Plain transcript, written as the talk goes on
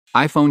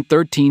iPhone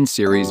 13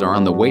 series are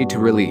on the way to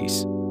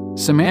release.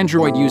 Some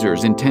Android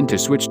users intend to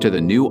switch to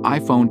the new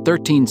iPhone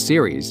 13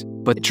 series,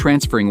 but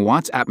transferring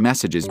WhatsApp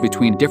messages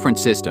between different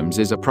systems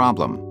is a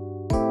problem.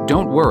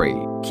 Don't worry,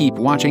 keep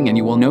watching and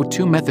you will know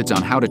two methods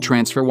on how to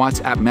transfer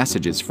WhatsApp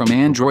messages from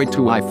Android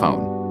to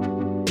iPhone.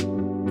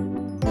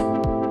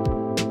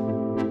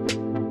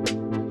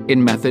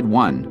 In method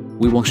 1,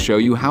 we will show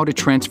you how to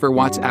transfer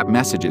WhatsApp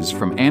messages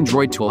from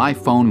Android to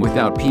iPhone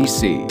without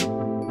PC.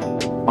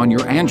 On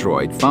your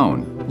Android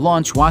phone,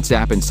 launch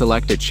WhatsApp and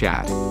select a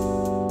chat.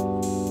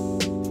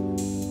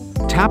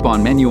 Tap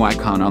on menu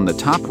icon on the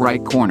top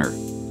right corner.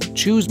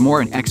 Choose More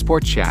and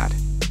Export Chat.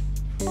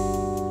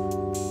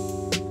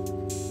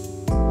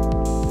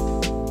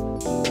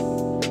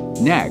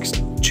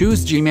 Next,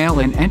 choose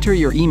Gmail and enter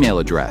your email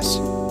address.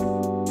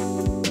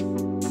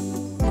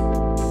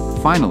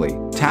 Finally,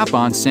 tap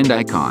on Send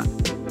icon.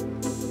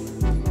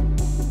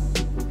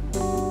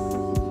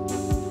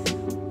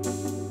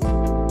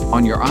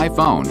 On your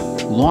iPhone,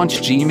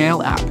 launch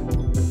Gmail app.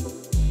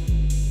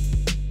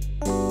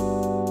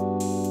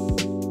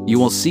 You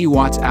will see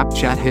WhatsApp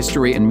chat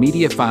history and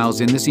media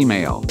files in this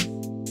email.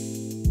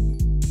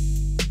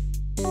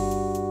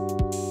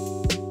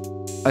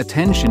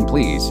 Attention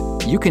please,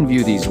 you can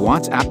view these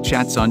WhatsApp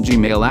chats on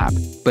Gmail app,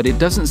 but it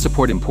doesn't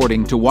support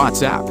importing to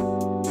WhatsApp.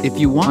 If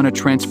you want to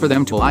transfer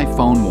them to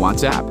iPhone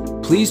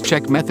WhatsApp, please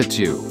check method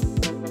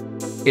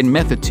 2. In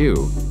method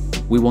 2,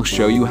 we will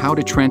show you how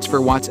to transfer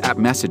WhatsApp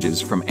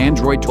messages from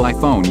Android to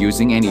iPhone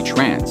using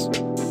AnyTrans.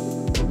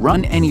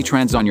 Run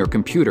AnyTrans on your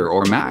computer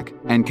or Mac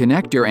and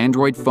connect your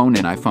Android phone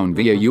and iPhone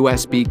via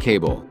USB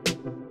cable.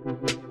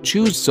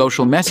 Choose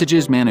Social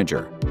Messages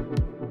Manager.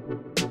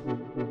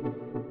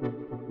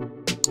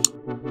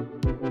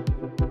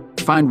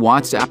 Find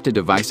WhatsApp to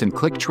device and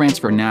click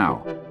Transfer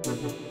Now.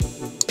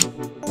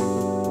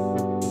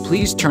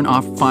 Please turn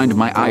off Find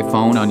My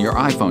iPhone on your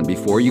iPhone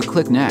before you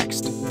click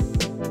Next.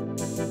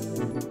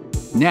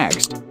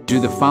 Next, do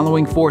the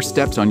following 4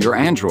 steps on your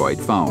Android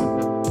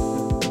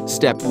phone.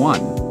 Step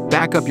 1.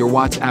 Back up your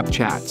WhatsApp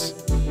chats.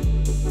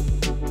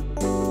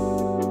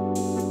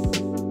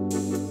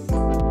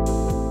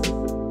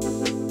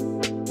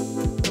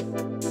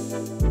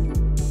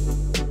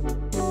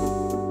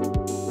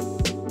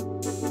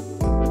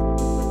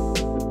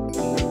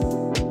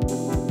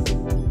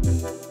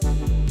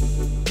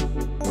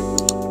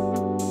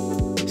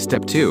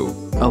 Step 2.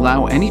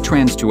 Allow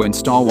AnyTrans to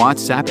install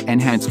WhatsApp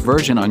Enhanced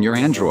version on your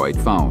Android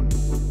phone.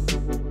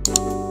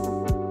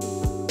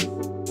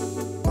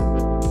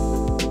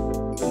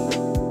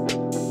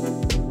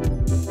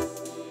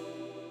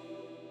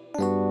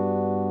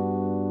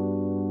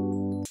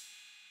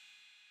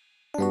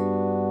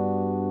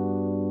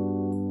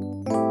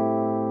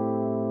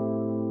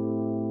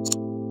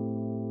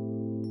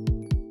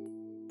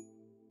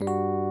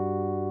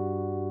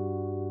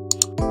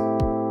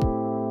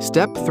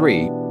 Step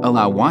 3.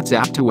 Allow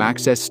WhatsApp to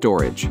access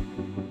storage.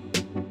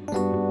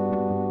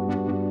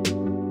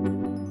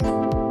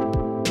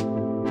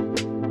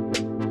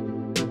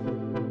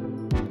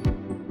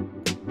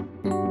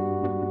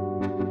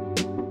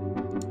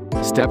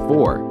 Step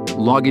 4.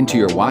 Log into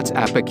your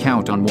WhatsApp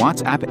account on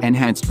WhatsApp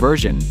Enhanced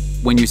version.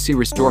 When you see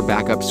Restore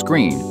Backup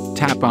screen,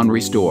 tap on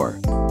Restore.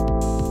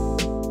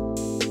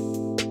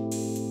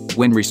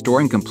 When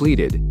restoring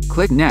completed,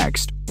 click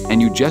Next,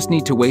 and you just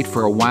need to wait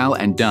for a while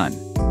and done.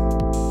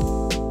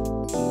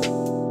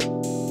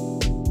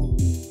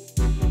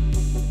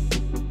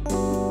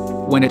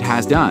 When it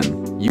has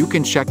done, you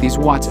can check these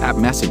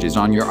WhatsApp messages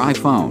on your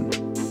iPhone.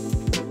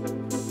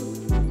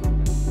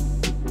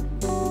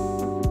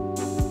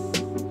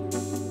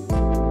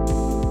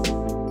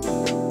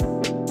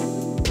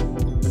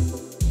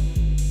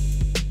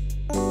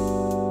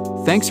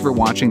 Thanks for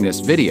watching this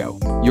video.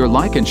 Your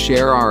like and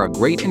share are a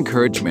great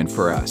encouragement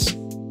for us.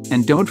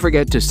 And don't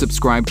forget to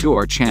subscribe to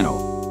our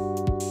channel.